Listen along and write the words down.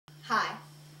Hi,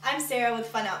 I'm Sarah with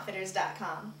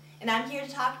FunOutfitters.com, and I'm here to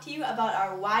talk to you about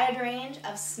our wide range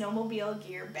of snowmobile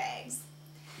gear bags.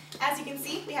 As you can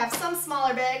see, we have some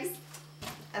smaller bags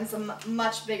and some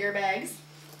much bigger bags.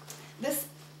 This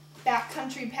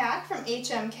backcountry pack from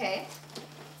HMK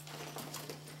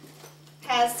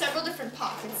has several different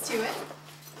pockets to it.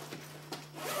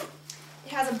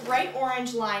 It has a bright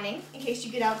orange lining. In case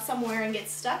you get out somewhere and get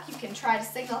stuck, you can try to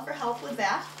signal for help with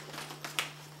that.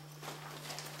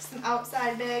 Some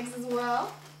outside bags as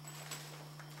well.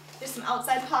 There's some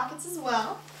outside pockets as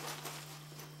well.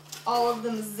 All of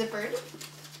them zippered.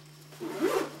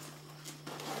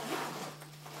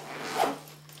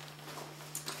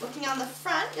 Looking on the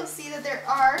front, you'll see that there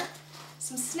are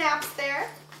some snaps there,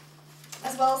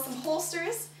 as well as some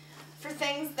holsters for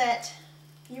things that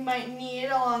you might need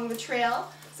along the trail,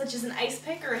 such as an ice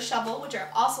pick or a shovel, which are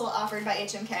also offered by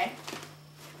HMK.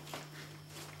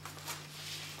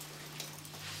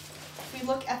 If we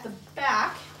look at the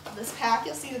back of this pack,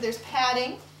 you'll see that there's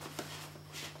padding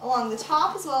along the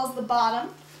top as well as the bottom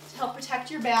to help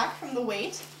protect your back from the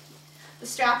weight. The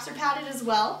straps are padded as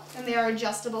well, and they are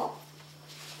adjustable.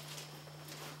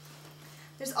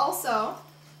 There's also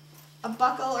a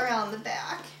buckle around the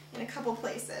back in a couple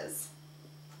places.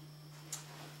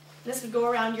 This would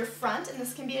go around your front, and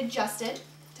this can be adjusted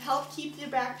to help keep your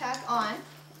backpack on.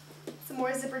 Some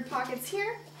more zippered pockets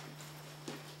here.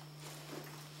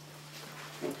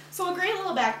 So a great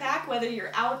little backpack, whether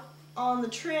you're out on the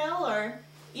trail or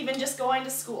even just going to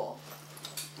school.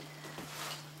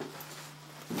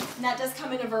 And that does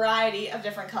come in a variety of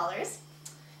different colors.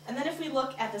 And then if we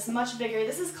look at this much bigger,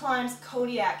 this is Climb's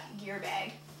Kodiak gear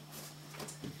bag.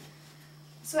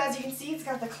 So as you can see, it's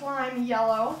got the Climb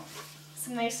yellow,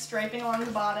 some nice striping along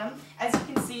the bottom. As you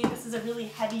can see, this is a really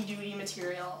heavy-duty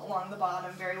material along the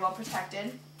bottom, very well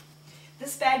protected.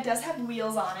 This bag does have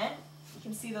wheels on it. You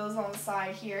can see those on the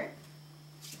side here.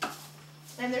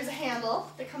 And there's a handle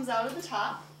that comes out of the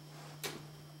top.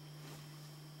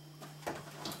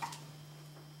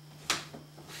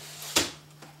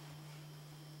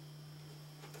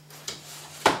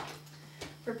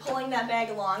 For pulling that bag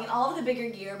along, and all of the bigger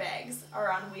gear bags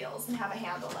are on wheels and have a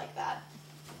handle like that.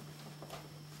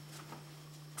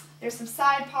 There's some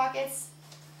side pockets.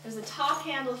 There's a top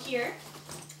handle here.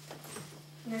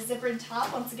 And a zippered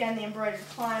top, once again the embroidered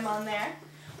Climb on there.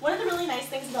 One of the really nice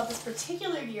things about this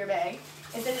particular gear bag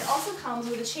is that it also comes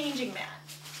with a changing mat.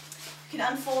 You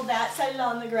can unfold that, set it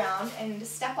on the ground, and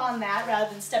step on that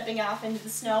rather than stepping off into the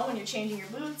snow when you're changing your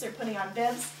boots or putting on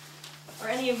bibs or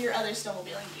any of your other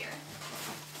snowmobiling gear.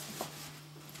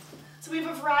 So we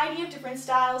have a variety of different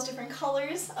styles, different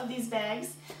colors of these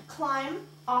bags. Climb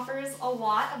offers a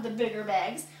lot of the bigger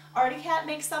bags. Arctic Cat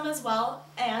makes some as well,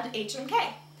 and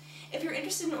HMK. If you're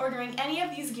interested in ordering any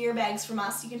of these gear bags from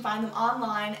us, you can find them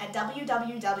online at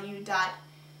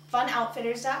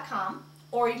www.funoutfitters.com,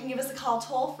 or you can give us a call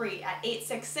toll-free at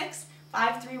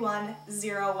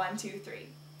 866-531-0123.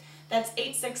 That's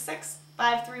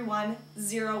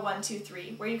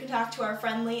 866-531-0123, where you can talk to our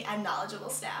friendly and knowledgeable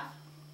staff.